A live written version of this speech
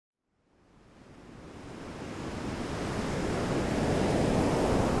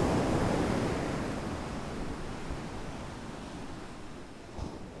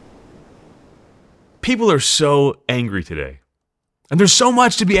People are so angry today. And there's so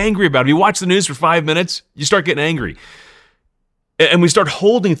much to be angry about. If you watch the news for 5 minutes, you start getting angry. And we start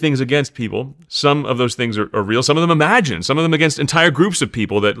holding things against people. Some of those things are real. Some of them imagined. Some of them against entire groups of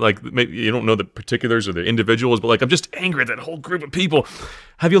people that, like, maybe you don't know the particulars or the individuals, but, like, I'm just angry at that whole group of people.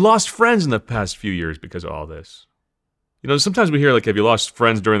 Have you lost friends in the past few years because of all this? You know, sometimes we hear, like, have you lost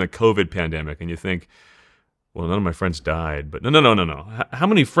friends during the COVID pandemic? And you think, well, none of my friends died. But no. How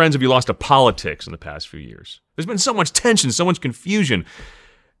many friends have you lost to politics in the past few years? There's been so much tension, so much confusion.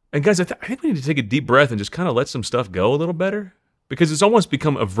 And guys, I think we need to take a deep breath and just kind of let some stuff go a little better. Because it's almost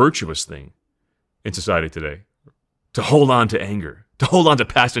become a virtuous thing in society today to hold on to anger, to hold on to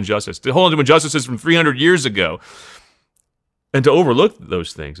past injustice, to hold on to injustices from 300 years ago. And to overlook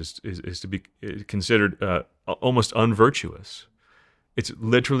those things is to be considered almost unvirtuous. It's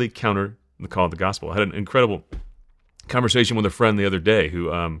literally counter the call of the gospel. I had an incredible conversation with a friend the other day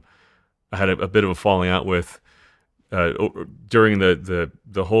who I had a bit of a falling out with during the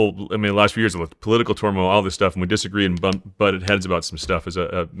whole, the last few years of political turmoil, all this stuff, and we disagreed and butted heads about some stuff. Is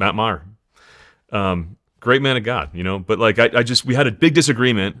Matt Maher, great man of God, you know. But like we had a big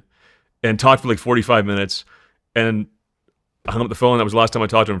disagreement and talked for like 45 minutes, and I hung up the phone. That was the last time I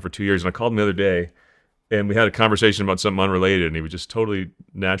talked to him for 2 years, and I called him the other day, and we had a conversation about something unrelated, and he was just totally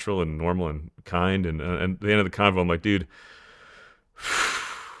natural and normal and kind. And at the end of the convo, I'm like, dude,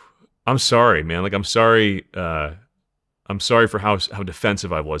 I'm sorry, man. Like, I'm sorry for how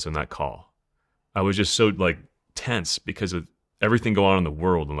defensive I was in that call. I was just so like tense because of everything going on in the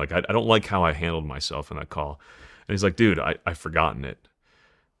world. And like, I don't like how I handled myself in that call. And he's like, dude, I've forgotten it.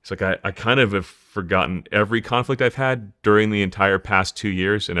 It's like, I kind of have forgotten every conflict I've had during the entire past 2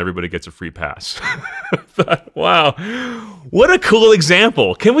 years, and everybody gets a free pass. I thought, wow, what a cool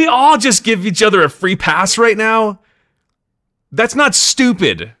example. Can we all just give each other a free pass right now? That's not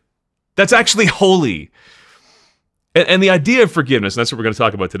stupid. That's actually holy. And the idea of forgiveness, and that's what we're going to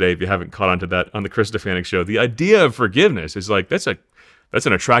talk about today, if you haven't caught on to that on the Chris Stefanick Show, the idea of forgiveness is like, that's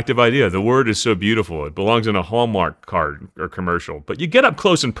an attractive idea. The word is so beautiful. It belongs in a Hallmark card or commercial. But you get up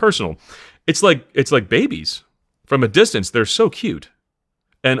close and personal. It's like babies. From a distance, they're so cute.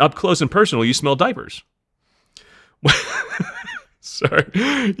 And up close and personal, you smell diapers. Sorry.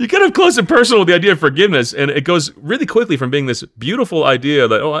 You get up close and personal with the idea of forgiveness, and it goes really quickly from being this beautiful idea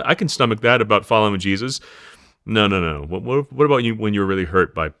that, oh, I can stomach that about following Jesus. No. What about you when you were really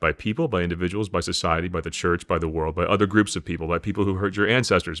hurt by people, by individuals, by society, by the church, by the world, by other groups of people, by people who hurt your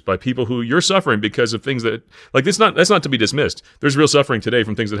ancestors, by people who you're suffering because of things that, like, that's not to be dismissed. There's real suffering today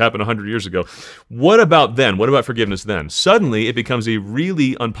from things that happened 100 years ago. What about then? What about forgiveness then? Suddenly, it becomes a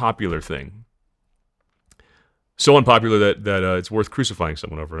really unpopular thing. So unpopular that it's worth crucifying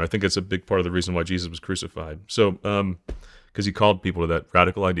someone over. And I think it's a big part of the reason why Jesus was crucified. So, because he called people to that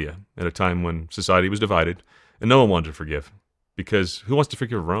radical idea at a time when society was divided. And no one wanted to forgive, because who wants to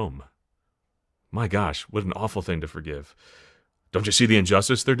forgive Rome? My gosh, what an awful thing to forgive. Don't you see the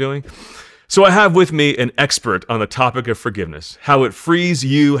injustice they're doing? So I have with me an expert on the topic of forgiveness, how it frees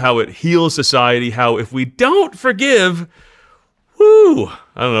you, how it heals society, how if we don't forgive, I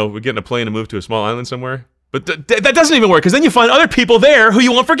don't know, we're getting a plane to move to a small island somewhere. But that doesn't even work, because then you find other people there who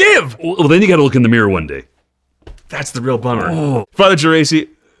you won't forgive. Well, then you got to look in the mirror one day. That's the real bummer. Oh. Father Geraci,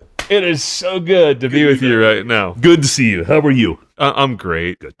 it is so good to be with you right now. Good to see you. How are you? I'm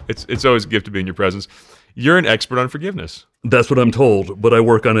great. Good. It's always a gift to be in your presence. You're an expert on forgiveness. That's what I'm told, but I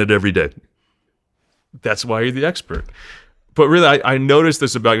work on it every day. That's why you're the expert. But really, I noticed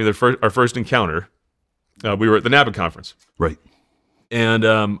this about you. Our first encounter, we were at the NABA conference. Right.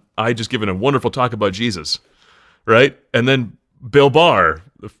 And I just given a wonderful talk about Jesus, right? And then Bill Barr,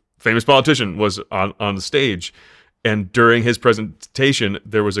 the famous politician, was on the stage. And during his presentation,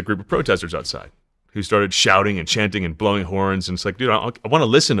 there was a group of protesters outside who started shouting and chanting and blowing horns. And it's like, dude, I want to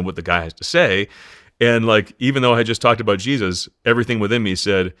listen to what the guy has to say. And like, even though I had just talked about Jesus, everything within me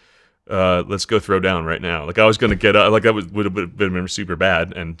said, let's go throw down right now. Like, I was going to get up. Like, that would have been super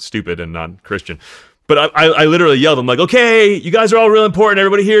bad and stupid and non-Christian. But I literally yelled. I'm like, okay, you guys are all real important.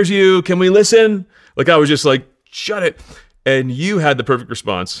 Everybody hears you. Can we listen? Like, I was just like, shut it. And you had the perfect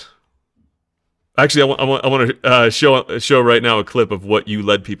response. Actually, I want to show right now a clip of what you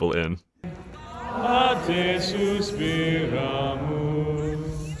led people in.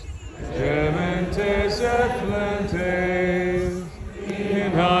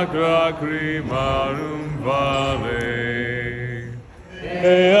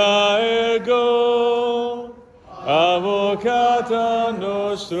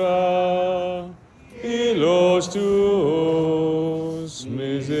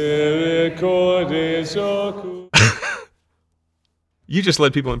 You just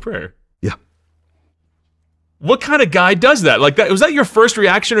led people in prayer. Yeah. What kind of guy does that? Like, was that your first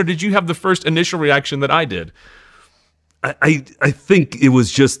reaction, or did you have the first initial reaction that I did? I think it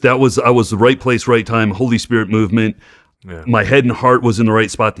was just I was the right place, right time, Holy Spirit movement. Yeah. My head and heart was in the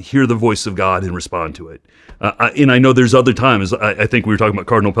right spot to hear the voice of God and respond to it. And I know there's other times. I think we were talking about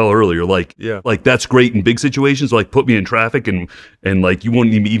Cardinal Pell earlier. Like that's great in big situations. Like put me in traffic and like you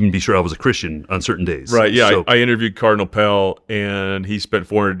wouldn't even be sure I was a Christian on certain days. Right. Yeah. So, I interviewed Cardinal Pell, and he spent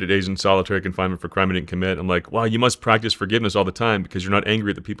 400 days in solitary confinement for crime he didn't commit. I'm like, wow, you must practice forgiveness all the time because you're not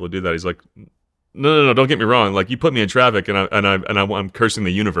angry at the people who do that. He's like, no. Don't get me wrong. Like you put me in traffic, and I'm cursing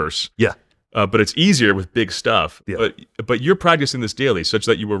the universe. yeah. But it's easier with big stuff. Yeah. But you're practicing this daily, such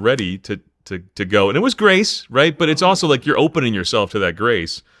that you were ready to go, and it was grace, right? But it's also like you're opening yourself to that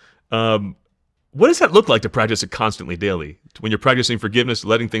grace. What does that look like to practice it constantly, daily? When you're practicing forgiveness,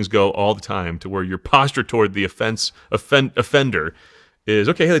 letting things go all the time, to where your posture toward the offender is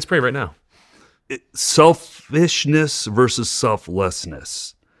okay. Hey, let's pray right now. Selfishness versus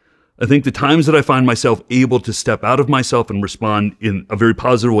selflessness. I think the times that I find myself able to step out of myself and respond in a very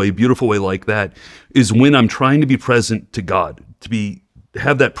positive way, beautiful way like that, is when I'm trying to be present to God,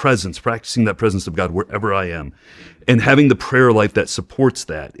 have that presence, practicing that presence of God wherever I am, and having the prayer life that supports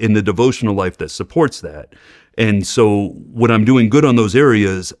that, and the devotional life that supports that. And so when I'm doing good on those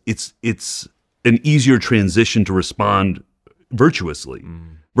areas, it's an easier transition to respond virtuously.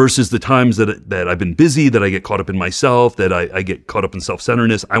 Versus the times that I've been busy, that I get caught up in myself, that I get caught up in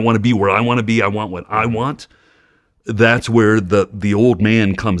self-centeredness. I want to be where I want to be. I want what I want. That's where the old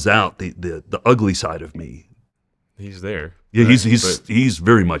man comes out, the ugly side of me. He's there. Yeah, right? he's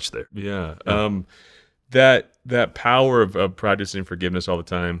very much there. Yeah. That power of practicing forgiveness all the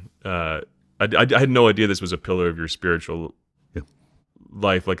time. I had no idea this was a pillar of your spiritual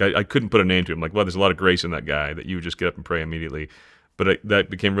life. Like I couldn't put a name to it. I'm like, well, there's a lot of grace in that guy that you would just get up and pray immediately. But that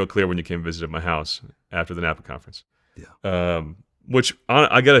became real clear when you came visit my house after the Napa conference. Yeah. Which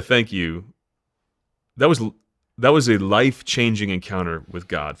I got to thank you. That was a life-changing encounter with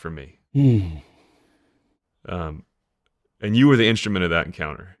God for me. And you were the instrument of that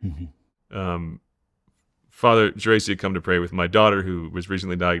encounter. Mm-hmm. Father Geraci had come to pray with my daughter, who was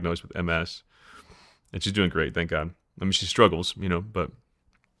recently diagnosed with MS, and she's doing great, thank God. I mean, she struggles, but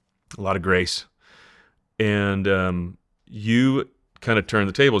a lot of grace. And you kind of turned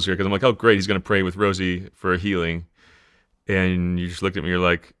the tables here, because I'm like, oh, great, he's going to pray with Rosie for a healing. And you just looked at me, you're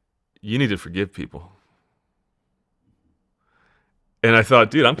like, you need to forgive people. And I thought,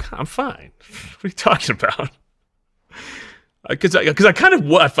 dude, I'm fine. What are you talking about? Because I kind of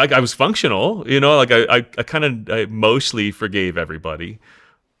was, like, I was functional, like I mostly forgave everybody.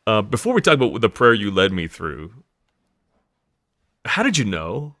 Before we talk about the prayer you led me through, how did you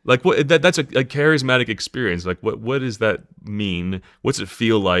know? Like, what? That's a charismatic experience. Like, what does that mean? What's it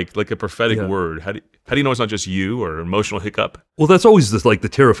feel like? Like a prophetic word. How do you know it's not just you or emotional hiccup? Well, that's always the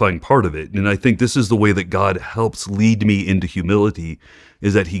terrifying part of it. And I think this is the way that God helps lead me into humility,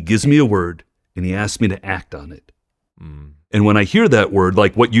 is that he gives me a word and he asks me to act on it. And when I hear that word,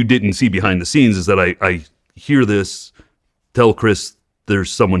 like what you didn't see behind the scenes is that I hear this, tell Chris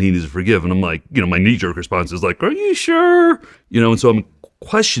there's someone he needs to forgive. And I'm like, my knee-jerk response is like, are you sure? And so I'm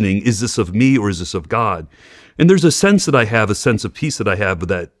questioning, is this of me or is this of God? And there's a sense that I have, a sense of peace that I have,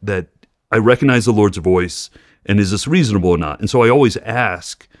 that I recognize the Lord's voice, and is this reasonable or not? And so I always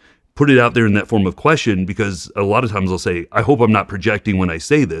ask, put it out there in that form of question, because a lot of times I'll say, I hope I'm not projecting when I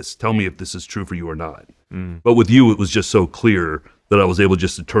say this. Tell me if this is true for you or not. But with you, it was just so clear that I was able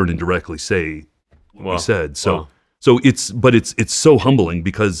just to turn and directly say what we said. So it's so humbling,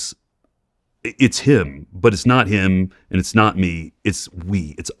 because it's him, but it's not him and it's not me. It's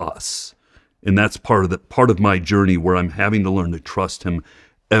it's us. And that's part of my journey, where I'm having to learn to trust him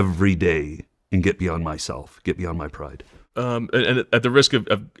every day and get beyond myself, get beyond my pride. And at the risk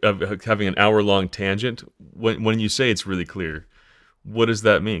of having an hour-long tangent, when you say it's really clear, what does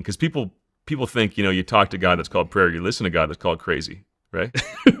that mean? Because people think, you talk to God, that's called prayer. You listen to God, that's called crazy, right?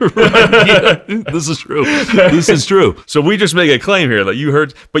 Right. Yeah. This is true. This is true. So we just make a claim here that you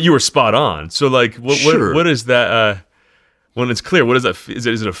heard, but you were spot on. So like, what is that? When it's clear, what is that? Is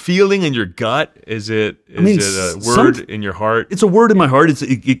it a feeling in your gut? Is it a word in your heart? It's a word in my heart.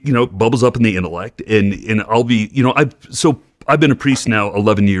 It bubbles up in the intellect, and I'll be, I've been a priest now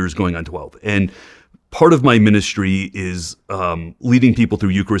 11 years, going on 12, and part of my ministry is leading people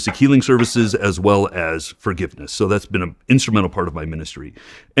through Eucharistic healing services as well as forgiveness. So that's been an instrumental part of my ministry.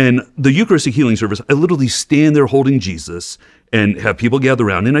 And the Eucharistic healing service, I literally stand there holding Jesus and have people gather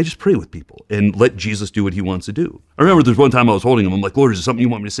around, and I just pray with people and let Jesus do what he wants to do. I remember there's one time I was holding him. I'm like, Lord, is there something you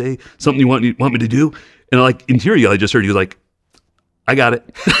want me to say? Something you want me to do? And like, in teary, I just heard you like, I got it.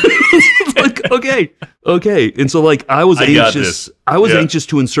 Like, okay. And so like I was I got anxious. this. I was Yeah. anxious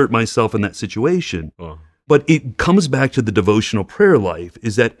to insert myself in that situation. Oh. But it comes back to the devotional prayer life,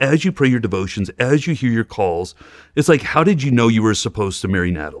 is that as you pray your devotions, as you hear your calls, it's like, how did you know you were supposed to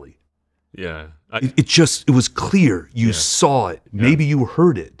marry Natalie? Yeah. It was clear. You saw it. Maybe you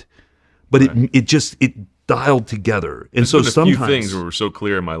heard it, but it dialed together. And so There's been sometimes a few things were so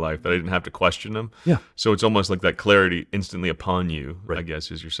clear in my life that I didn't have to question them. Yeah. So it's almost like that clarity instantly upon you, I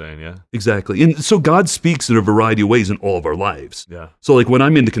guess, as you're saying. Yeah. Exactly. And so God speaks in a variety of ways in all of our lives. Yeah. So like when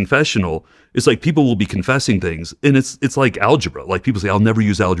I'm in the confessional, it's like people will be confessing things and it's like algebra. Like people say, I'll never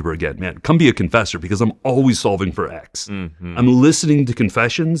use algebra again. Man, come be a confessor because I'm always solving for X. Mm-hmm. I'm listening to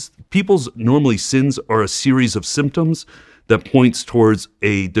confessions. People's normally sins are a series of symptoms that points towards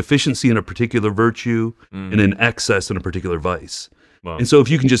a deficiency in a particular virtue and an excess in a particular vice. Wow. And so if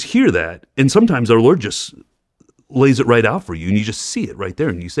you can just hear that, and sometimes our Lord just lays it right out for you and you just see it right there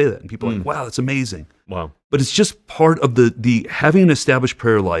and you say that and people are like, wow, that's amazing. Wow. But it's just part of the having an established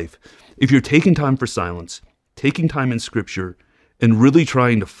prayer life. If you're taking time for silence, taking time in scripture, and really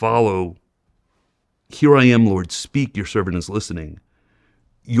trying to follow, here I am, Lord, speak, your servant is listening,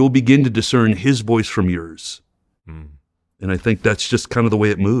 you'll begin to discern his voice from yours. And I think that's just kind of the way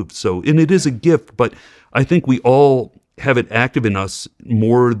it moved. So, and it is a gift, but I think we all have it active in us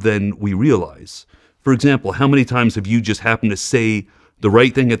more than we realize. For example, how many times have you just happened to say the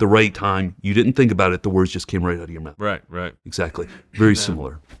right thing at the right time? You didn't think about it. The words just came right out of your mouth. Right. Exactly. Very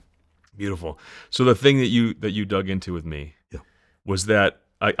similar. Beautiful. So the thing that you dug into with me was that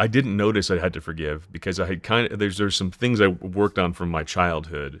I didn't notice I had to forgive because I had there's some things I worked on from my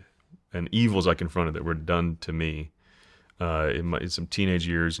childhood and evils I confronted that were done to me in some teenage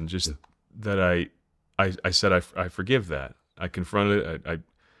years, and just that I said I forgive that. I confronted it. I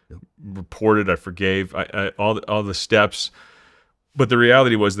reported. I forgave. All the steps, but the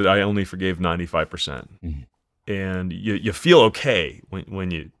reality was that I only forgave 95%. And you feel okay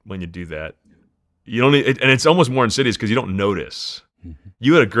when you do that. You don't, and it's almost more insidious because you don't notice.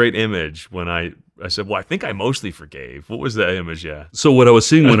 You had a great image when I said, well, I think I mostly forgave. What was that image? Yeah. So what I was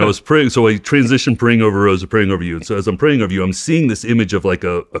seeing when I was praying, so I transitioned praying over Rose to praying over you. And so as I'm praying over you, I'm seeing this image of like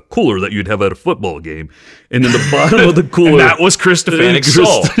a cooler that you'd have at a football game. And in the bottom of the cooler. And that was Chris Stefanik's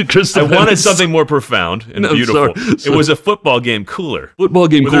soul. I wanted something more profound and beautiful. It was a football game cooler. Football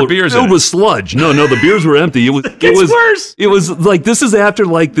game with cooler. Beers It in was sludge. No, the beers were empty. It was worse. It was like, this is after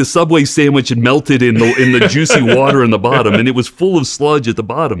like the Subway sandwich had melted in the juicy water in the bottom, and it was full of sludge at the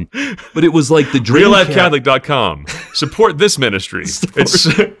bottom. But it was like the drain RealLifeCatholic.com. Support this ministry.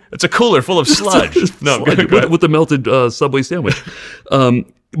 It's a cooler full of sludge. No, sludge with the melted Subway sandwich.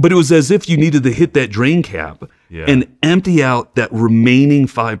 But it was as if you needed to hit that drain cap and empty out that remaining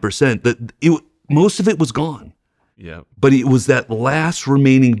 5%. That most of it was gone. Yeah. But it was that last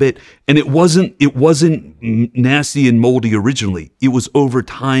remaining bit, and it wasn't nasty and moldy originally. It was over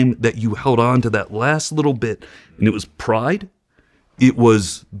time that you held on to that last little bit, and it was pride. It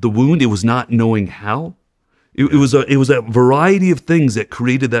was the wound. It was not knowing how. It was a variety of things that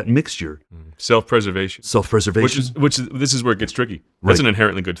created that mixture. Self-preservation. Which this is where it gets tricky. That's an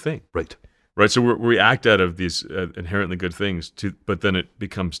inherently good thing. Right. So we act out of these inherently good things, but then it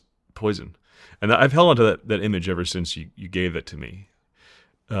becomes poison. And I've held on to that image ever since you gave that to me.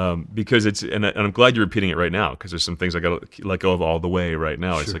 Because and I'm glad you're repeating it right now, because there's some things I got to let go of all the way right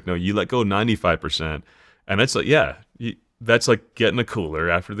now. Sure. It's like, no, you let go 95%. And that's like, that's like getting a cooler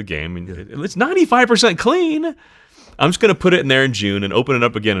after the game. And it's 95% clean. I'm just going to put it in there in June and open it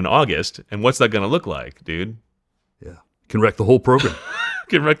up again in August. And what's that going to look like, dude? Yeah. Can wreck the whole program.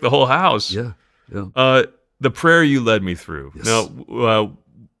 Can wreck the whole house. Yeah. The prayer you led me through. Yes. Now,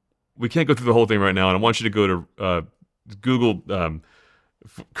 we can't go through the whole thing right now. And I want you to go to Google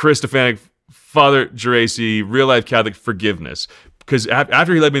Chris Stefanik, Father Geraci, Real Life Catholic Forgiveness. Because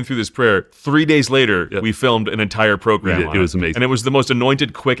after he led me through this prayer, 3 days later, we filmed an entire program on it. It was amazing. And it was the most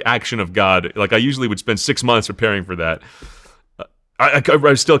anointed, quick action of God. Like, I usually would spend 6 months preparing for that. I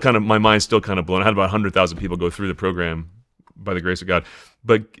was still my mind's still kind of blown. I had about 100,000 people go through the program by the grace of God.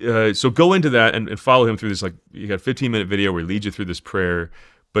 But so go into that and follow him through this. Like, you got a 15-minute video where he leads you through this prayer.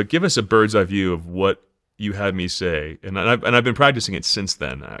 But give us a bird's eye view of what you had me say. And I've been practicing it since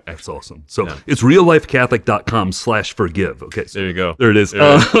then. That's awesome. So it's reallifecatholic.com/forgive. Okay. So there you go. There it is. And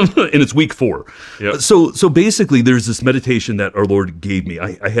it's week 4. Yep. So basically there's this meditation that our Lord gave me.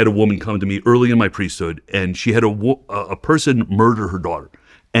 I had a woman come to me early in my priesthood, and she had a person murder her daughter,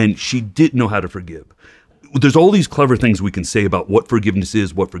 and she didn't know how to forgive. There's all these clever things we can say about what forgiveness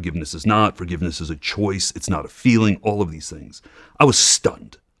is, what forgiveness is not. Forgiveness is a choice. It's not a feeling, all of these things. I was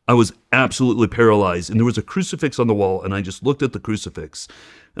stunned. I was absolutely paralyzed. And there was a crucifix on the wall, and I just looked at the crucifix,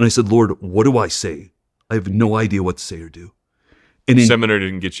 and I said, Lord, what do I say? I have no idea what to say or do. And seminary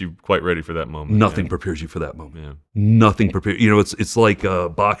didn't get you quite ready for that moment. Nothing prepares you for that moment. Yeah. Nothing prepares. It's like a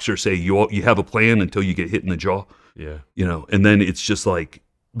boxer say, you have a plan until you get hit in the jaw. Yeah. And then it's just like,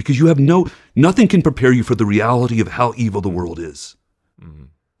 because you have nothing can prepare you for the reality of how evil the world is. Mm-hmm.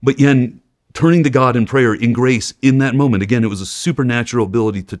 But yet, turning to God in prayer, in grace, in that moment, again, it was a supernatural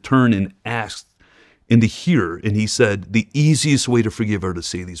ability to turn and ask and to hear. And he said, the easiest way to forgive are to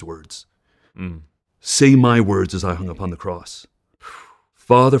say these words. Mm. Say my words as I hung upon the cross.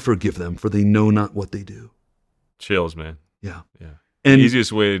 Father, forgive them, for they know not what they do. Chills, man. Yeah. And the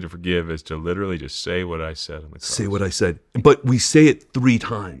easiest way to forgive is to literally just say what I said on the cross. Say what I said. But we say it 3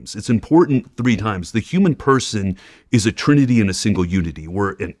 times. It's important 3 times. The human person is a trinity and a single unity.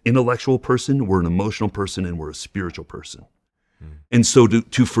 We're an intellectual person, we're an emotional person, and we're a spiritual person. And so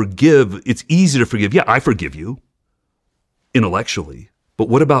to forgive, it's easy to forgive. Yeah, I forgive you intellectually. But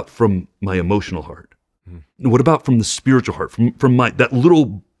what about from my emotional heart? What about from the spiritual heart, from that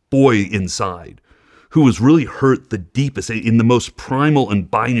little boy inside who was really hurt the deepest, in the most primal and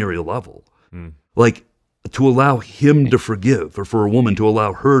binary level? Like, to allow him to forgive, or for a woman to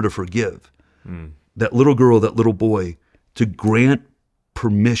allow her to forgive, that little girl, that little boy, to grant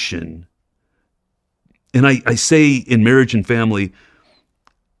permission. And I say in marriage and family,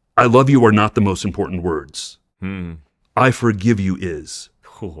 I love you are not the most important words. I forgive you is.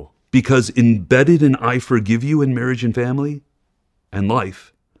 Cool. Because embedded in I forgive you in marriage and family and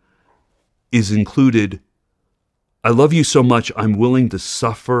life is included, I love you so much I'm willing to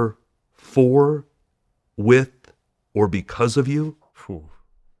suffer for, with, or because of you,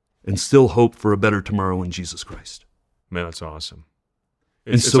 and still hope for a better tomorrow in Jesus Christ. Man, that's awesome.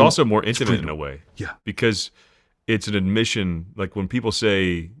 It's also more intimate in a way. Yeah. Because it's an admission, like when people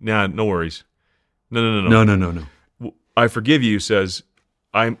say, nah, no worries. No. No. I forgive you says,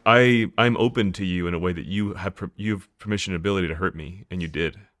 I'm open to you in a way that you have permission and ability to hurt me, and you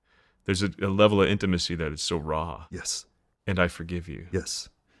did. There's a level of intimacy that is so raw. Yes. And I forgive you. Yes.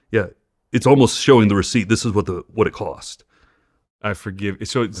 Yeah. It's almost showing the receipt. This is what it cost. I forgive.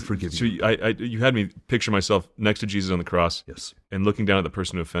 So I forgive you. So you had me picture myself next to Jesus on the cross. Yes. And looking down at the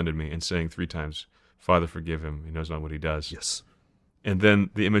person who offended me and saying 3 times, Father, forgive him. He knows not what he does. Yes. And then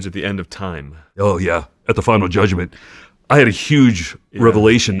the image at the end of time. Oh, yeah. At the final judgment. I had a huge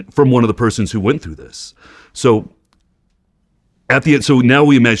revelation from one of the persons who went through this. So at the end, so now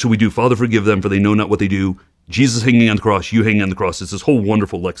we imagine, we do, Father, forgive them, for they know not what they do. Jesus hanging on the cross, you hanging on the cross. It's this whole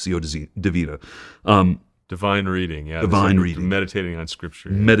wonderful Lectio Divina. Divine reading, yeah. Divine reading. Meditating on Scripture.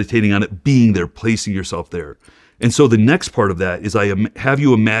 Meditating on it, being there, placing yourself there. And so the next part of that is I have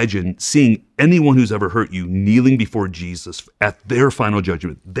you imagine seeing anyone who's ever hurt you kneeling before Jesus at their final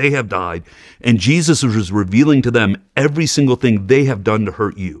judgment. They have died, and Jesus is revealing to them every single thing they have done to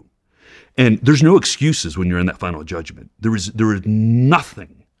hurt you. And there's no excuses when you're in that final judgment. There is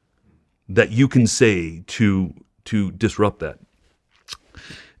nothing that you can say to disrupt that.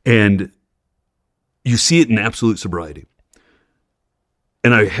 And you see it in absolute sobriety.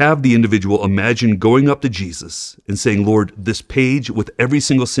 And I have the individual imagine going up to Jesus and saying, Lord, this page with every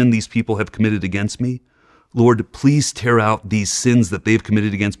single sin these people have committed against me, Lord, please tear out these sins that they've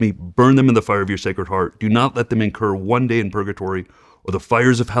committed against me. Burn them in the fire of your sacred heart. Do not let them incur one day in purgatory or the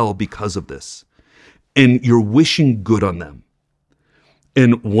fires of hell because of this. And you're wishing good on them.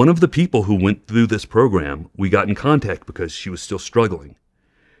 And one of the people who went through this program, we got in contact because she was still struggling.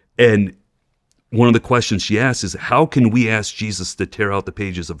 And one of the questions she asked is, how can we ask Jesus to tear out the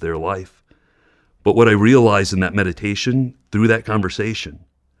pages of their life? But what I realized in that meditation, through that conversation,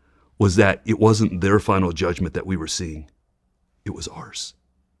 was that it wasn't their final judgment that we were seeing. It was ours.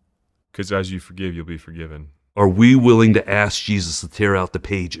 Because as you forgive, you'll be forgiven. Are we willing to ask Jesus to tear out the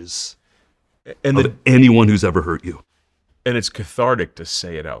pages of anyone who's ever hurt you? And it's cathartic to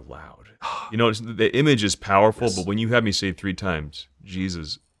say it out loud. You know, the image is powerful, yes. But when you have me say it 3 times,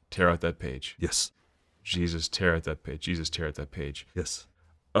 Jesus, tear out that page. Yes. Jesus, tear out that page. Jesus, tear out that page. Yes.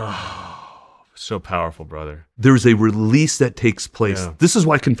 Oh, so powerful, brother. There's a release that takes place. Yeah. This is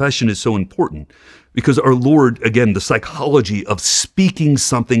why confession is so important, because our Lord, again, the psychology of speaking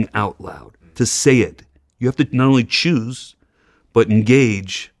something out loud, to say it. You have to not only choose, but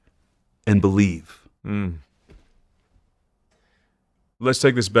engage and believe. Let's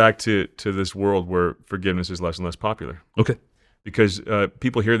take this back to this world where forgiveness is less and less popular. Okay. Because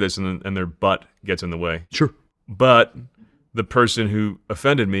people hear this and their butt gets in the way. Sure. But the person who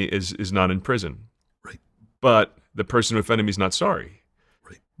offended me is not in prison. Right. But the person who offended me is not sorry.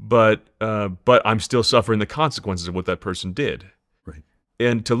 Right. But I'm still suffering the consequences of what that person did. Right.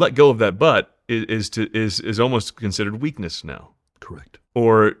 And to let go of that but is almost considered weakness now, Correct.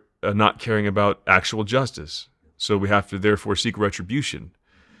 or not caring about actual justice. So we have to therefore seek retribution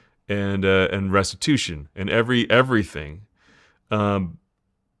and restitution and everything.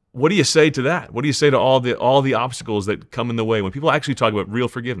 What do you say to that? What do you say to all the obstacles that come in the way when people actually talk about real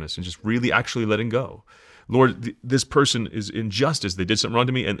forgiveness and just really actually letting go? Lord, this person is injustice. They did something wrong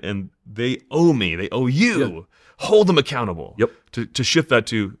to me, and they owe me. They owe you. Yep. Hold them accountable. Yep. To shift that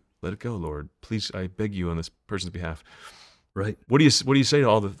to let it go, Lord. Please, I beg you on this person's behalf. Right. What do you say to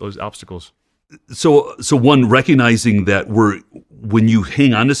all those obstacles? So one, recognizing that when you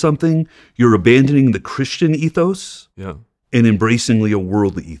hang on to something, you're abandoning the Christian ethos Yeah. and embracing a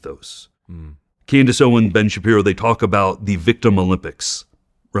worldly ethos. Candace Owen, Ben Shapiro, they talk about the victim Olympics,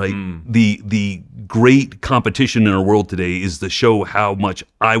 right? The great competition in our world today is to show how much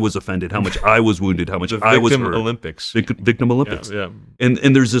I was offended, how much I was wounded, how much I was hurt. Victim Olympics. Victim Olympics. Yeah.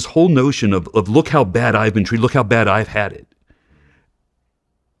 And there's this whole notion of look how bad I've been treated, look how bad I've had it.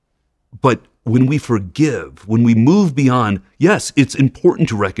 But when we forgive, when we move beyond, yes, it's important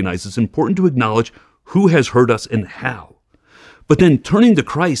to recognize, it's important to acknowledge who has hurt us and how. But then turning to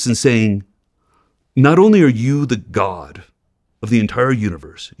Christ and saying, not only are you the God of the entire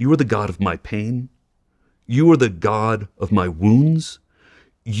universe, you are the God of my pain, you are the God of my wounds,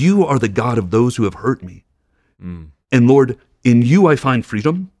 you are the God of those who have hurt me. And Lord, in you I find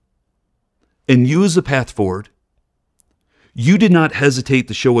freedom, and you is the path forward. You did not hesitate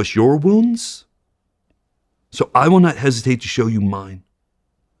to show us your wounds, so I will not hesitate to show you mine.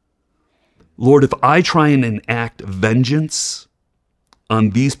 Lord, if I try and enact vengeance on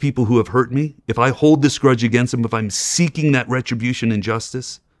these people who have hurt me, if I hold this grudge against them, if I'm seeking that retribution and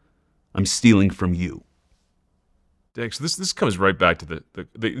justice, I'm stealing from you. Dick, so this comes right back to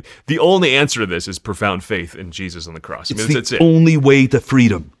the only answer to this is profound faith in Jesus on the cross. It's the only way to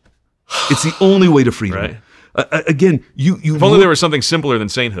freedom. It's the only way to freedom. Right. Again, you. If only there was something simpler than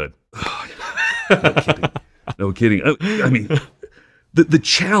sainthood. No kidding. No kidding. I mean, the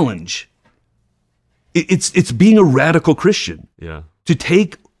challenge. It's being a radical Christian. Yeah. To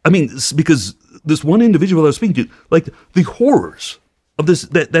take. I mean, because this one individual I was speaking to, like the horrors of this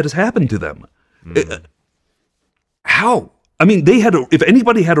that has happened to them. How? I mean, if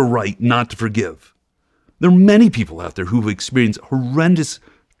anybody had a right not to forgive, there are many people out there who've experienced horrendous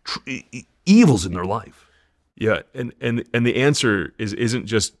evils in their life. Yeah, and the answer isn't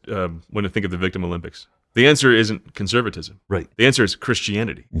just when I think of the Victim Olympics. The answer isn't conservatism. Right. The answer is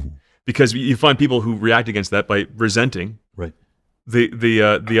Christianity, because you find people who react against that by resenting Right.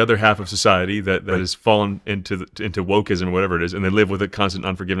 the other half of society that has fallen into wokeism or whatever it is, and they live with a constant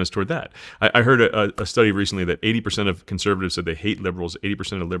unforgiveness toward that. I heard a study recently that 80% of conservatives said they hate liberals,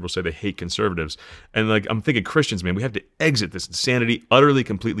 80% of liberals say they hate conservatives, and like I'm thinking Christians, man, we have to exit this insanity utterly,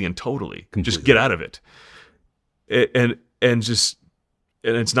 completely, and totally. Just get out of it. And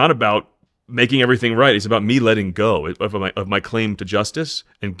it's not about making everything right. It's about me letting go of my claim to justice,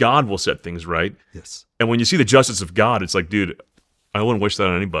 and God will set things right. Yes. And when you see the justice of God, it's like, dude, I wouldn't wish that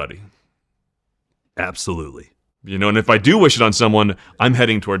on anybody. Absolutely. You know, and if I do wish it on someone, I'm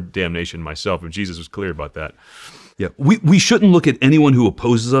heading toward damnation myself. And Jesus was clear about that. Yeah. We shouldn't look at anyone who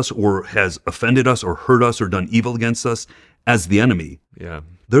opposes us or has offended us or hurt us or done evil against us as the enemy. Yeah.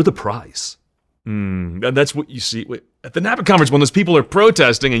 They're the prize. And that's what you see at the Napa conference when those people are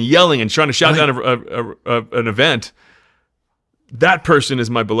protesting and yelling and trying to shout down an event. That person is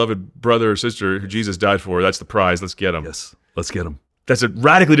my beloved brother or sister who Jesus died for. That's the prize. Let's get him. Yes, let's get him. That's a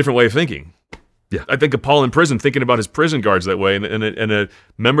radically different way of thinking. Yeah, I think of Paul in prison, thinking about his prison guards that way, and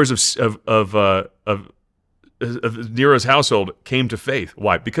members of Nero's household came to faith.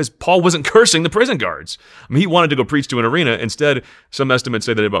 Why? Because Paul wasn't cursing the prison guards. I mean, he wanted to go preach to an arena. Instead, some estimates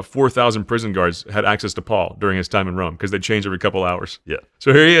say that about 4,000 prison guards had access to Paul during his time in Rome because they changed every couple hours. Yeah.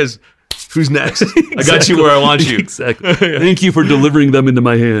 So here he is. Who's next? Exactly. I got you where I want you. Exactly. Thank you for delivering them into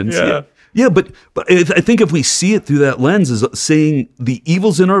my hands. Yeah. Yeah, but I think if we see it through that lens as saying the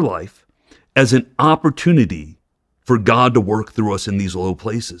evils in our life as an opportunity for God to work through us in these low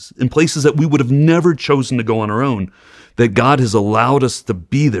places, in places that we would have never chosen to go on our own, that God has allowed us to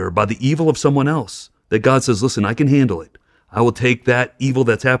be there by the evil of someone else, that God says, listen, I can handle it. I will take that evil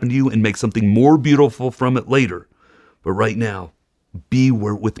that's happened to you and make something more beautiful from it later. But right now, be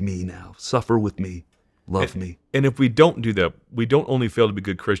with me now. Suffer with me. Love me. And if we don't do that, we don't only fail to be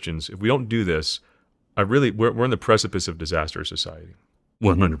good Christians. If we don't do this, we're in the precipice of disaster society.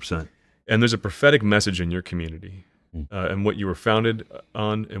 100%. And there's a prophetic message in your community and what you were founded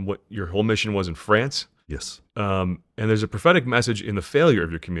on and what your whole mission was in France. Yes. And there's a prophetic message in the failure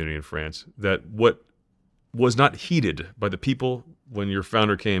of your community in France that what was not heeded by the people when your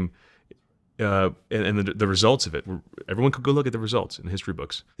founder came, and the results of it. Everyone could go look at the results in history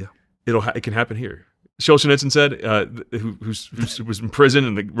books. Yeah. It can happen here. Solzhenitsyn said, who was in prison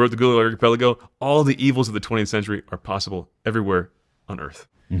and wrote the Gulag Archipelago, all the evils of the 20th century are possible everywhere on Earth.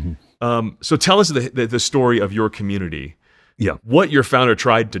 Mm-hmm. So tell us the story of your community. Yeah. What your founder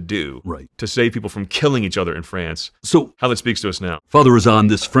tried to do Right. to save people from killing each other in France. So How that speaks to us now. Father Razan,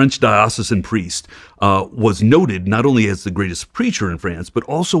 this French diocesan priest, was noted not only as the greatest preacher in France, but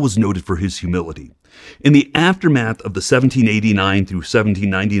also was noted for his humility. In the aftermath of the 1789 through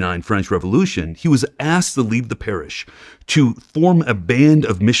 1799 French Revolution, he was asked to leave the parish to form a band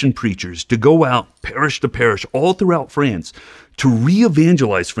of mission preachers to go out parish to parish all throughout France to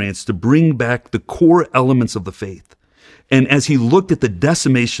re-evangelize France, to bring back the core elements of the faith. And as he looked at the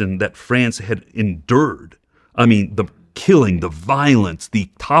decimation that France had endured, I mean, the killing, the violence, the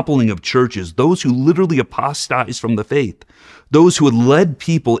toppling of churches, those who literally apostatized from the faith, those who had led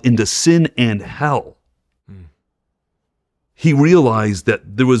people into sin and hell, he realized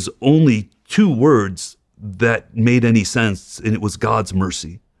that there was only two words that made any sense, and it was God's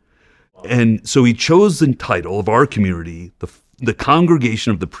mercy. And so he chose the title of our community, the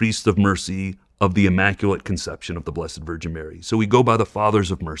Congregation of the Priests of Mercy of the Immaculate Conception of the Blessed Virgin Mary. So we go by the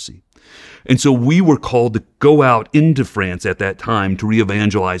Fathers of Mercy. And so we were called to go out into France at that time to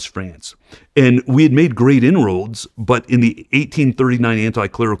re-evangelize France. And we had made great inroads, but in the 1839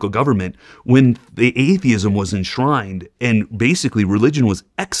 anti-clerical government, when the atheism was enshrined and basically religion was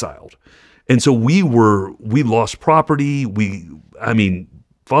exiled. And so we lost property.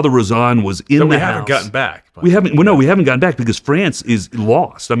 Father Razan was in the house. We haven't gotten back. We haven't gotten back because France is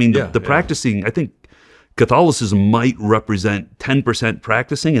lost. I mean, the practicing, I think Catholicism might represent 10%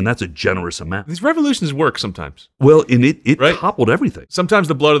 practicing, and that's a generous amount. These revolutions work sometimes. Well, and it Right? toppled everything. Sometimes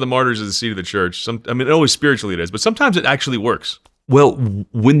the blood of the martyrs is the seed of the church. Always spiritually it is, but sometimes it actually works. Well,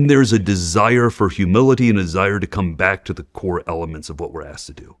 when there's a desire for humility and a desire to come back to the core elements of what we're asked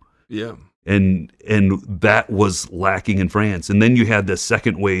to do. Yeah. And that was lacking in France. And then you had the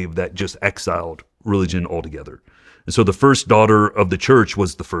second wave that just exiled religion altogether. And so the first daughter of the church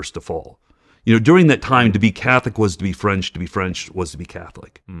was the first to fall. You know, during that time, to be Catholic was to be French was to be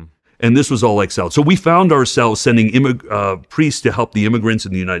Catholic. And this was all exiled. So we found ourselves sending priests to help the immigrants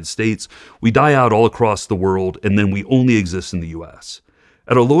in the United States. We die out all across the world, and then we only exist in the U.S.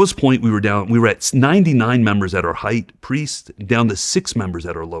 At our lowest point, we were at 99 members at our height, priests, down to 6 members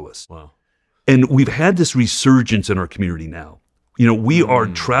at our lowest. Wow. And we've had this resurgence in our community now. You know, we are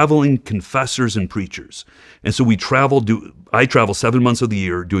traveling confessors and preachers. And so I travel 7 months of the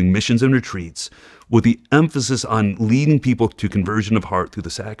year doing missions and retreats with the emphasis on leading people to conversion of heart through the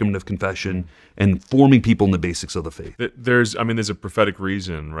sacrament of confession and forming people in the basics of the faith. There's a prophetic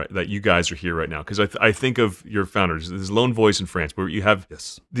reason, right, that you guys are here right now. Because I think of your founders, this lone voice in France, where you have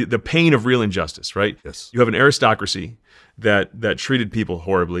the pain of real injustice, right? Yes. You have an aristocracy that treated people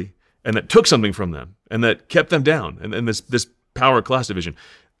horribly and that took something from them and that kept them down, and this power class division.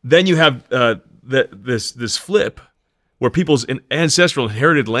 Then you have this flip where people's ancestral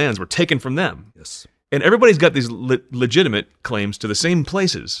inherited lands were taken from them. Yes. And everybody's got these legitimate claims to the same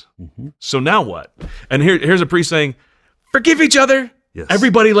places. Mm-hmm. So now what? And here's a priest saying, forgive each other. Yes.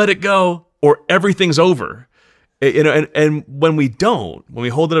 Everybody let it go, or everything's over. You know, and when we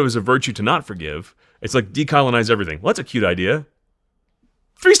hold it up as a virtue to not forgive, it's like decolonize everything. Well, that's a cute idea.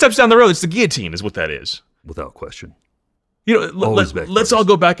 3 steps down the road, it's the guillotine is what that is. Without question. You know, let's all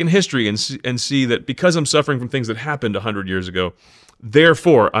go back in history and see that because I'm suffering from things that happened 100 years ago,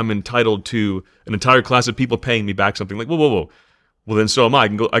 therefore I'm entitled to an entire class of people paying me back something. Like, whoa. Well, then so am I.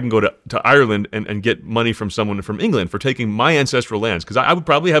 I can go to Ireland and get money from someone from England for taking my ancestral lands, because I would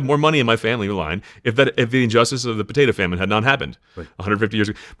probably have more money in my family line if the injustice of the potato famine had not happened 150 years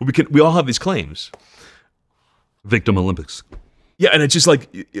ago. But we all have these claims. Victim Olympics. Yeah, and it's just like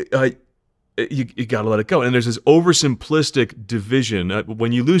you got to let it go. And there's this oversimplistic division.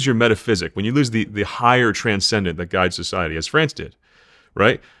 When you lose your metaphysic, when you lose the higher transcendent that guides society, as France did,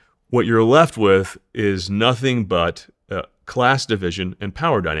 right? What you're left with is nothing but class division and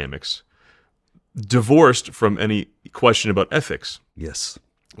power dynamics, divorced from any question about ethics. Yes.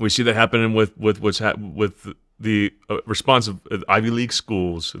 We see that happening with the response of Ivy League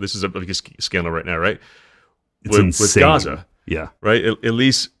schools. This is a scandal right now, right? It's insane. With Gaza. Yeah. Right?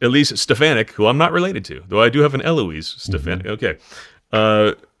 Elise Stefanik, who I'm not related to, though I do have an Eloise Stefanik. Mm-hmm.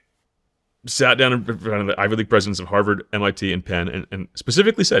 Okay. Sat down in front of the Ivy League presidents of Harvard, MIT, and Penn, and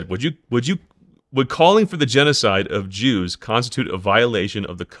specifically said, would calling for the genocide of Jews constitute a violation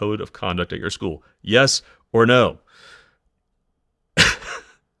of the code of conduct at your school? Yes or no?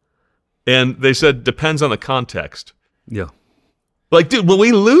 And they said, depends on the context. Yeah. Like, dude, when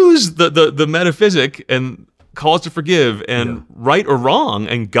we lose the metaphysic and calls to forgive and right or wrong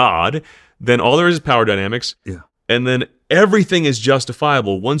and God, then all there is power dynamics. Yeah. And then everything is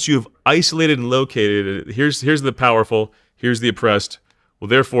justifiable. Once you have isolated and located it, here's the powerful, here's the oppressed. Well,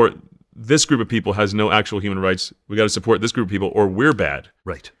 therefore, this group of people has no actual human rights. We got to support this group of people or we're bad.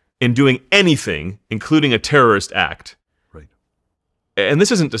 Right. In doing anything, including a terrorist act. Right. And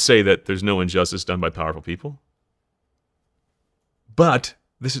this isn't to say that there's no injustice done by powerful people. But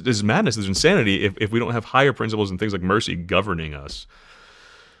this is madness, this is insanity if we don't have higher principles and things like mercy governing us.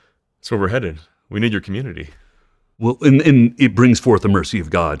 That's where we're headed. We need your community. Well, and it brings forth the mercy of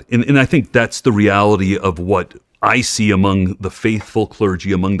God. And I think that's the reality of what I see among the faithful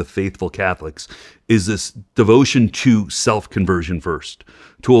clergy, among the faithful Catholics, is this devotion to self-conversion first,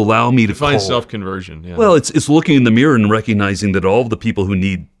 to allow me to Define call. self-conversion, yeah. Well, it's looking in the mirror and recognizing that all of the people who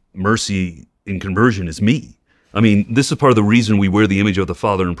need mercy in conversion is me. I mean, this is part of the reason we wear the image of the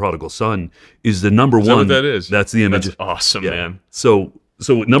Father and Prodigal Son, is the number one. Is that what that is? That's the image. That's awesome, man. So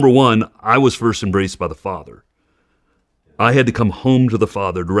number one, I was first embraced by the Father. I had to come home to the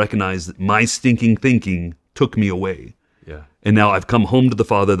Father to recognize that my stinking thinking took me away. Yeah. And now I've come home to the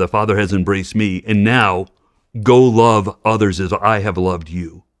Father has embraced me, and now go love others as I have loved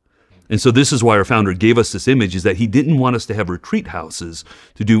you. And so this is why our founder gave us this image, is that he didn't want us to have retreat houses,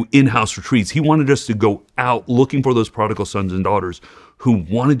 to do in-house retreats. He wanted us to go out looking for those prodigal sons and daughters who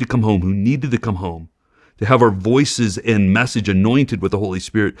wanted to come home, who needed to come home, to have our voices and message anointed with the Holy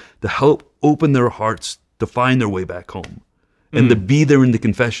Spirit to help open their hearts to find their way back home, and to be there in the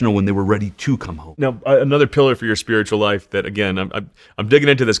confessional when they were ready to come home. Now, another pillar for your spiritual life that, again, I'm digging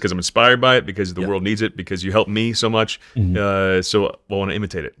into this because I'm inspired by it, because the world needs it, because you help me so much. So I want to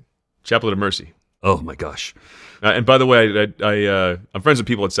imitate it. Chaplet of Mercy. Oh my gosh. And by the way, I'm friends with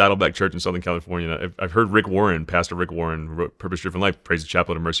people at Saddleback Church in Southern California. I've heard Pastor Rick Warren, who wrote Purpose Driven Life, praise the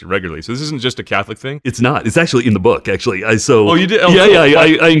Chaplet of Mercy regularly. So this isn't just a Catholic thing? It's not. It's actually in the book, actually. Oh, you did? Oh, yeah.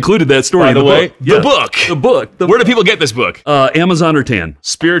 I included that story by in the way. book. The book. Where do people get this book? Amazon or TAN.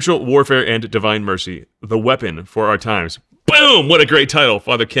 Spiritual Warfare and Divine Mercy, the Weapon for Our Times. Boom! What a great title.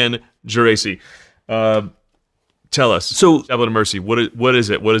 Father Ken Geraci. Tell us, Chaplet of Mercy, what is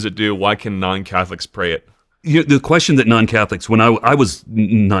it? What does it do? Why can non-Catholics pray it? The question that non-Catholics, when I was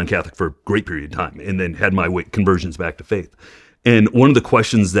non-Catholic for a great period of time and then had my conversions back to faith, and one of the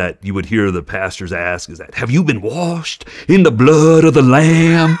questions that you would hear the pastors ask is that, have you been washed in the blood of the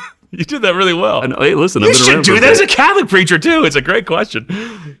Lamb? You did that really well. I know. Hey, listen, you should do that as a Catholic preacher too. It's a great question.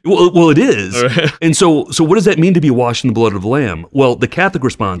 Well, it is. Right. And so what does that mean to be washed in the blood of the Lamb? Well, the Catholic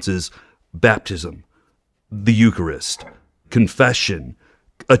response is baptism, the Eucharist, confession,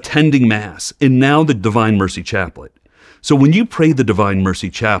 attending Mass, and now the Divine Mercy Chaplet. So when you pray the Divine Mercy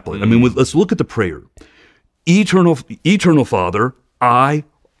Chaplet, I mean, let's look at the prayer. Eternal Father, I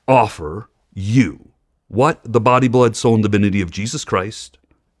offer you. What? The body, blood, soul, and divinity of Jesus Christ.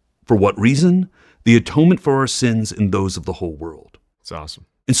 For what reason? The atonement for our sins and those of the whole world. It's awesome.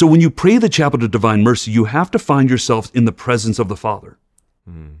 And so when you pray the Chaplet of Divine Mercy, you have to find yourself in the presence of the Father.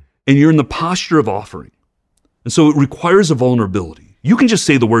 And you're in the posture of offering. And so it requires a vulnerability. You can just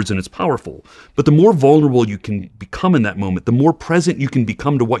say the words and it's powerful, but the more vulnerable you can become in that moment, the more present you can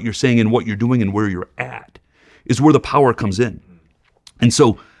become to what you're saying and what you're doing and where you're at, is where the power comes in. And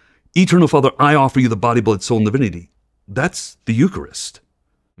so, Eternal Father, I offer you the body, blood, soul, and divinity. That's the Eucharist.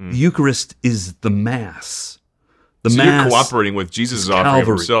 The Eucharist is the Mass. You're cooperating with Jesus' offering of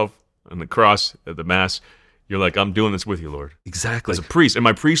Calvary. himself on the cross at the Mass. You're like, I'm doing this with you, Lord. Exactly. As a priest, in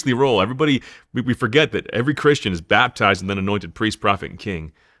my priestly role, everybody, we forget that every Christian is baptized and then anointed priest, prophet, and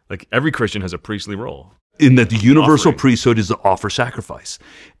king. Like, every Christian has a priestly role. In that the universal Offering. priesthood is to offer sacrifice.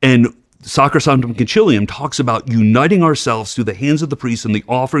 And Sacrosanctum Concilium talks about uniting ourselves through the hands of the priest and the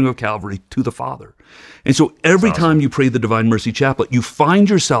offering of Calvary to the Father. And so every time you pray the Divine Mercy Chaplet, you find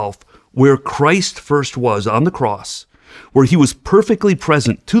yourself where Christ first was on the cross, where he was perfectly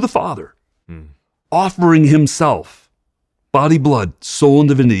present to the Father, offering himself, body, blood, soul, and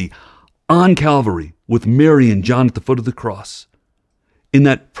divinity, on Calvary with Mary and John at the foot of the cross, in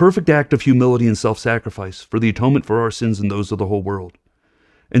that perfect act of humility and self-sacrifice for the atonement for our sins and those of the whole world.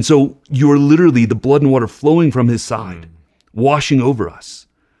 And so you are literally the blood and water flowing from his side, washing over us.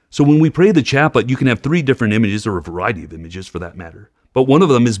 So when we pray the chaplet, you can have 3 different images, or a variety of images for that matter. But one of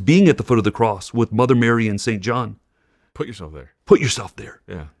them is being at the foot of the cross with Mother Mary and St. John. Put yourself there. Put yourself there.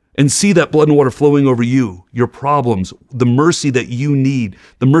 Yeah. And see that blood and water flowing over you, your problems, the mercy that you need,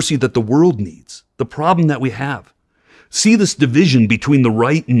 the mercy that the world needs, the problem that we have. See this division between the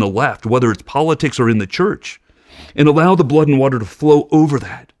right and the left, whether it's politics or in the church, and allow the blood and water to flow over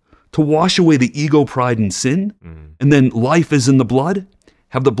that, to wash away the ego, pride, and sin, and then life is in the blood,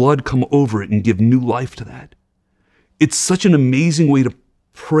 have the blood come over it and give new life to that. It's such an amazing way to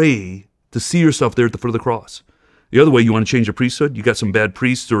pray, to see yourself there at the foot of the cross. The other way, you want to change a priesthood? You got some bad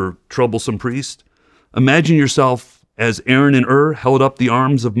priests or troublesome priest? Imagine yourself as Aaron and held up the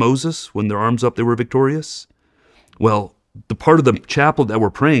arms of Moses. When their arms up, they were victorious. Well, the part of the chaplet that we're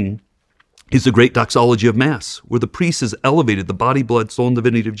praying is the great doxology of Mass, where the priest has elevated the body, blood, soul, and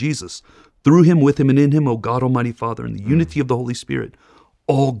divinity of Jesus. Through him, with him, and in him, O God, Almighty Father, in the unity of the Holy Spirit,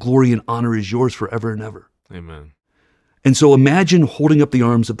 all glory and honor is yours forever and ever. Amen. And so imagine holding up the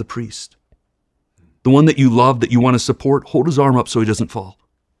arms of the priest. The one that you love, that you want to support, hold his arm up so he doesn't fall.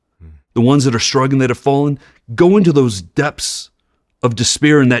 The ones that are struggling, that have fallen, go into those depths of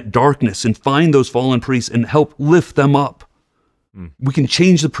despair and that darkness and find those fallen priests and help lift them up. We can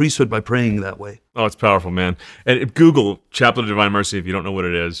change the priesthood by praying that way. Oh, it's powerful, man. And Google Chaplet of Divine Mercy if you don't know what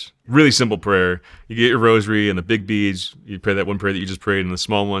it is. Really simple prayer. You get your rosary and the big beads. You pray that one prayer that you just prayed, and the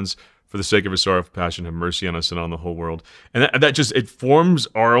small ones, for the sake of his sorrowful passion, have mercy on us and on the whole world. And that just, it forms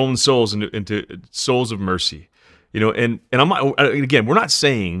our own souls into souls of mercy. And I'm not, again, we're not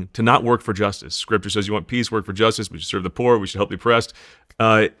saying to not work for justice. Scripture says you want peace, work for justice. We should serve the poor. We should help the oppressed.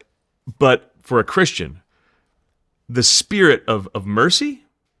 But for a Christian, the spirit of mercy,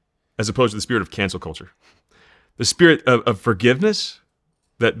 as opposed to the spirit of cancel culture, the spirit of forgiveness,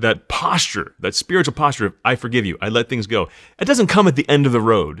 that posture, that spiritual posture of I forgive you, I let things go, it doesn't come at the end of the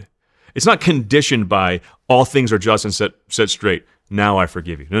road. It's not conditioned by all things are just and set straight. Now I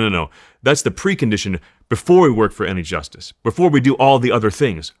forgive you. No. That's the precondition before we work for any justice. Before we do all the other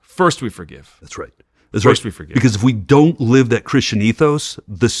things, first we forgive. That's right. First we forgive. Because if we don't live that Christian ethos,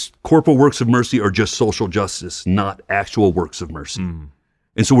 the corporal works of mercy are just social justice, not actual works of mercy.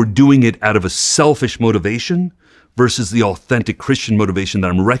 And so we're doing it out of a selfish motivation versus the authentic Christian motivation that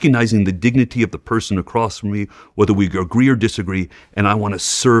I'm recognizing the dignity of the person across from me, whether we agree or disagree, and I want to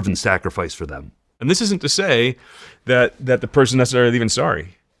serve and sacrifice for them. And this isn't to say that the person necessarily even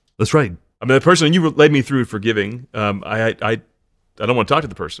sorry. That's right. I mean, the person you led me through forgiving, I don't want to talk to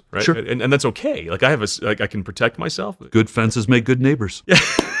the person, right? Sure. And that's okay. Like I can protect myself. Good fences make good neighbors. Yeah,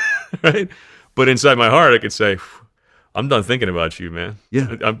 right. But inside my heart, I could say, I'm done thinking about you, man.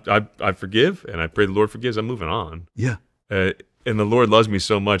 Yeah. I forgive, and I pray the Lord forgives. I'm moving on. Yeah. And the Lord loves me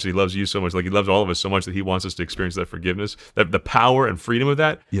so much. He loves you so much. Like he loves all of us so much that he wants us to experience that forgiveness, that the power and freedom of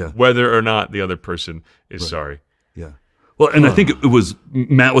that, whether or not the other person is sorry. Yeah. Well, and I think it was,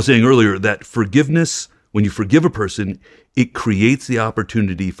 Matt was saying earlier, that forgiveness, when you forgive a person, it creates the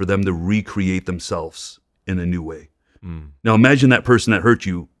opportunity for them to recreate themselves in a new way. Now imagine that person that hurt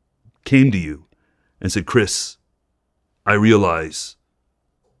you came to you and said, Chris, I realize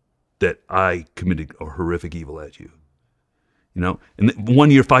that I committed a horrific evil at you. And 1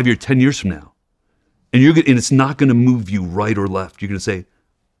 year, 5 years, 10 years from now, and it's not going to move you right or left. You're going to say,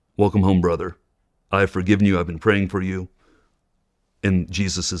 welcome home, brother. I have forgiven you. I've been praying for you. And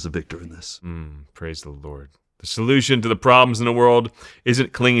Jesus is the victor in this. Praise the Lord. The solution to the problems in the world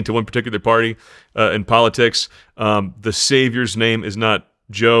isn't clinging to one particular party in politics. The Savior's name is not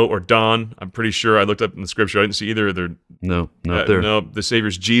Joe or Don. I'm pretty sure I looked up in the scripture. I didn't see either of their. No, not there. No, the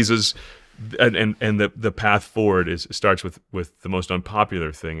Savior's Jesus. And the path forward starts with the most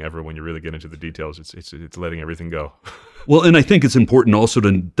unpopular thing ever. When you really get into the details, it's letting everything go. Well, and I think it's important also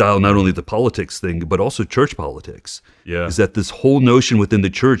to dial not only the politics thing, but also church politics. Yeah, is that this whole notion within the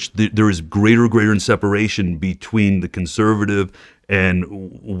church, there is greater in separation between the conservative and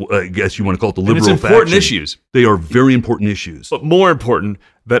I guess you want to call it the liberal faction. It's important issues. They are very important issues. But more important,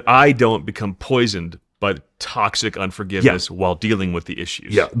 that I don't become poisoned by toxic unforgiveness while dealing with the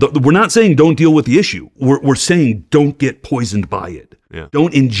issues. Yeah, we're not saying don't deal with the issue. We're saying don't get poisoned by it. Yeah.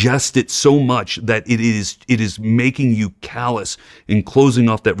 Don't ingest it so much that it is making you callous and closing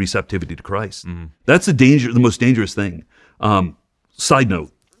off that receptivity to Christ. That's the most dangerous thing. Side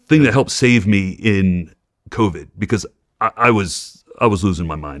note, thing that helped save me in COVID, because I was losing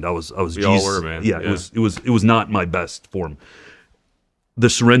my mind. I was. We all were, man. Yeah, it was not my best form.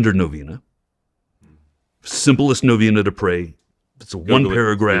 The Surrender Novena. Simplest novena to pray. It's a one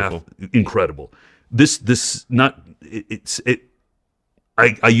paragraph, incredible. I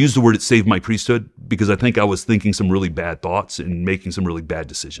use the word it saved my priesthood because I think I was thinking some really bad thoughts and making some really bad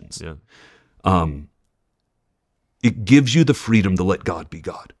decisions. Yeah. It gives you the freedom to let God be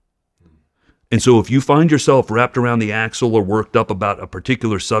God. And so if you find yourself wrapped around the axle or worked up about a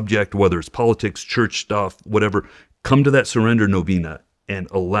particular subject, whether it's politics, church stuff, whatever, come to that Surrender Novena and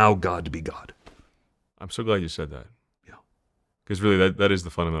allow God to be God. I'm so glad you said that. Yeah. Because really, that is the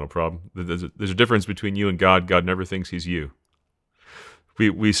fundamental problem. There's a difference between you and God. God never thinks he's you.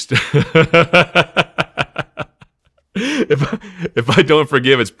 if I don't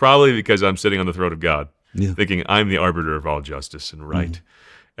forgive, it's probably because I'm sitting on the throne of God, Yeah. thinking I'm the arbiter of all justice and right,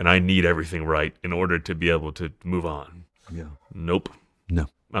 and I need everything right in order to be able to move on. Yeah. Nope. No.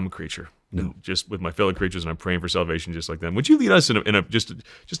 I'm a creature. No. Just with my fellow creatures, and I'm praying for salvation just like them. Would you lead us in a just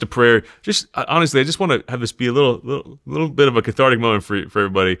a prayer? Just honestly, I just want to have this be a little bit of a cathartic moment for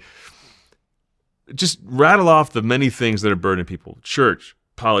everybody. Just rattle off the many things that are burdening people: church,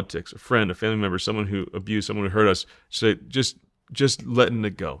 politics, a friend, a family member, someone who abused, someone who hurt us. Say just letting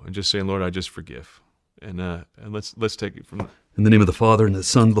it go and just saying, Lord, I just forgive, and let's take it from there. In the name of the Father, and the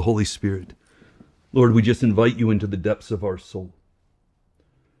Son, and the Holy Spirit. Lord, we just invite you into the depths of our soul,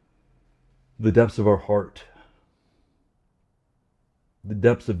 the depths of our heart, the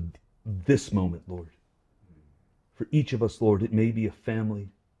depths of this moment, Lord. For each of us, Lord, it may be a family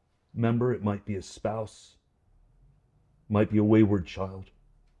member, it might be a spouse, it might be a wayward child,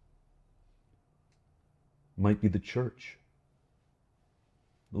 it might be the church,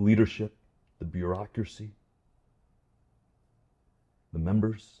 the leadership, the bureaucracy, the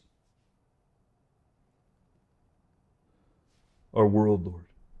members, our world, Lord.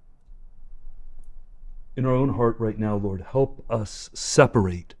 In our own heart right now, Lord, help us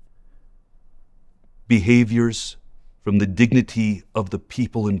separate behaviors from the dignity of the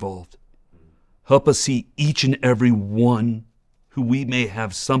people involved. Help us see each and every one who we may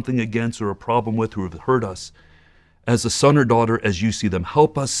have something against or a problem with, who have hurt us, as a son or daughter as you see them.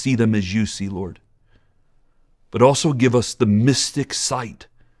 Help us see them as you see, Lord. But also give us the mystic sight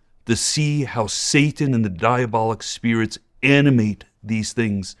to see how Satan and the diabolic spirits animate these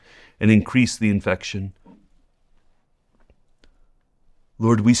things and increase the infection.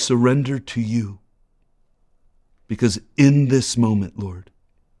 Lord, we surrender to you, because in this moment, Lord,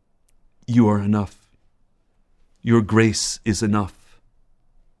 you are enough. Your grace is enough.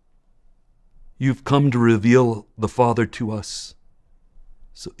 You've come to reveal the Father to us.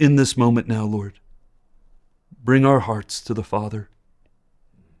 So in this moment now, Lord, bring our hearts to the Father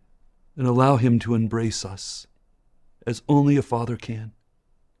and allow him to embrace us as only a father can,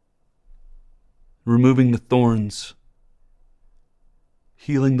 removing the thorns,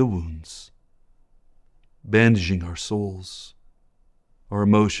 healing the wounds, bandaging our souls, our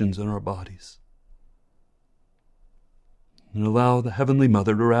emotions, and our bodies. And allow the Heavenly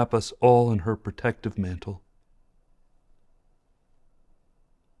Mother to wrap us all in her protective mantle.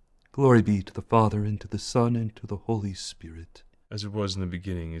 Glory be to the Father, and to the Son, and to the Holy Spirit. As it was in the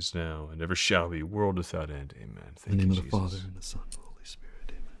beginning, is now, and ever shall be, world without end. Amen. In the name of the Jesus. Father, and the Son, and the Holy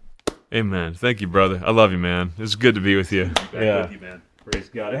Spirit. Amen. Amen. Thank you, brother. I love you, man. It's good to be with you. Back with you, man. Praise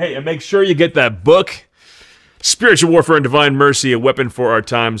God. Hey, and make sure you get that book, Spiritual Warfare and Divine Mercy, A Weapon for Our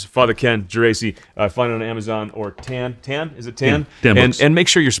Times. Father Ken Geraci. Find it on Amazon or Tan. Tan? Is it Tan? Tan books. And make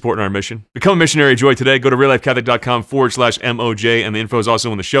sure you're supporting our mission. Become a missionary of joy today. Go to reallifecatholic.com/MOJ, and the info is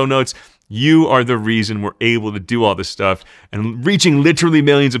also in the show notes. You are the reason we're able to do all this stuff and reaching literally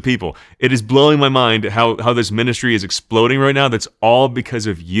millions of people. It is blowing my mind how this ministry is exploding right now. That's all because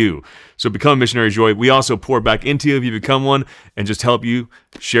of you. So become a missionary of joy. We also pour back into you if you become one and just help you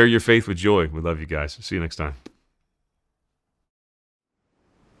share your faith with joy. We love you guys. See you next time.